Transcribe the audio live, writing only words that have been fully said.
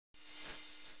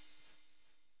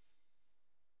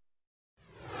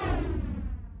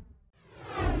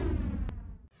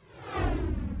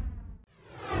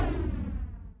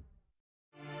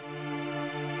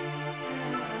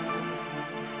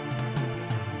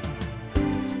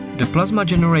The plasma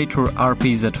generator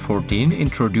RPZ15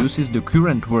 introduces the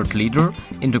current world leader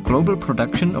in the global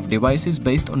production of devices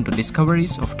based on the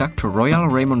discoveries of Dr. Royal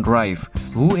Raymond Rife,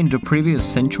 who in the previous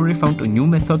century found a new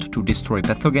method to destroy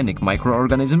pathogenic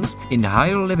microorganisms in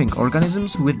higher living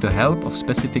organisms with the help of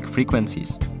specific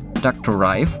frequencies. Dr.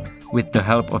 Rife, with the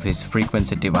help of his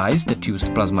frequency device that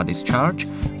used plasma discharge,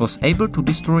 was able to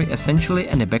destroy essentially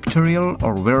any bacterial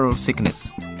or viral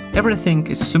sickness. Everything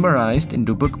is summarized in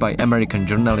the book by American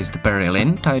journalist Barry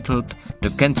Lynn titled The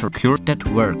Cancer Cure That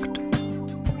Worked.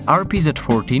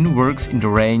 RPZ15 works in the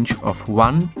range of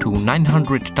 1 to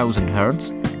 900,000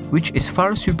 Hz, which is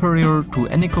far superior to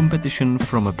any competition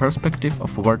from a perspective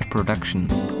of word production.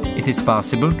 It is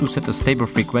possible to set a stable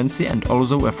frequency and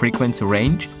also a frequency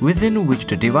range within which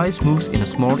the device moves in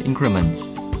small increments.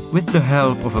 With the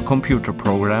help of a computer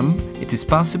program, it is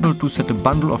possible to set a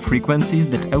bundle of frequencies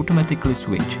that automatically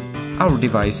switch. Our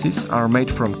devices are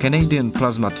made from Canadian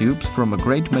plasma tubes from a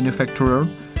great manufacturer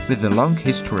with a long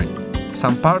history.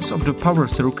 Some parts of the power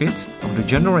circuits of the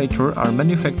generator are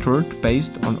manufactured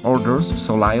based on orders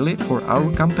solely for our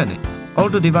company. All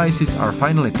the devices are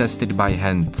finally tested by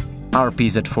hand.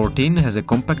 RPZ15 has a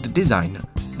compact design.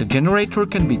 The generator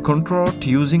can be controlled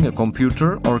using a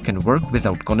computer or can work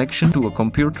without connection to a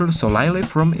computer solely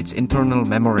from its internal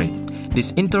memory.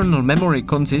 This internal memory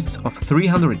consists of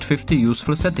 350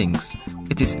 useful settings.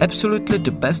 It is absolutely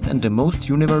the best and the most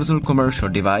universal commercial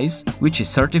device, which is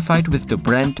certified with the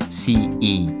brand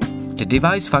CE. The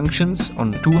device functions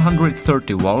on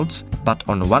 230 volts, but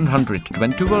on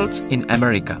 120 volts in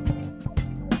America.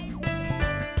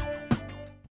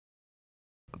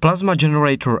 Plasma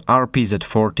generator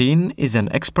RPZ15 is an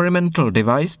experimental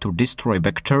device to destroy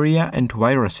bacteria and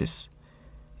viruses.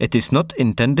 It is not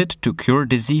intended to cure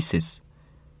diseases.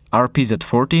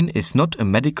 RPZ15 is not a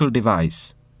medical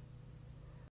device.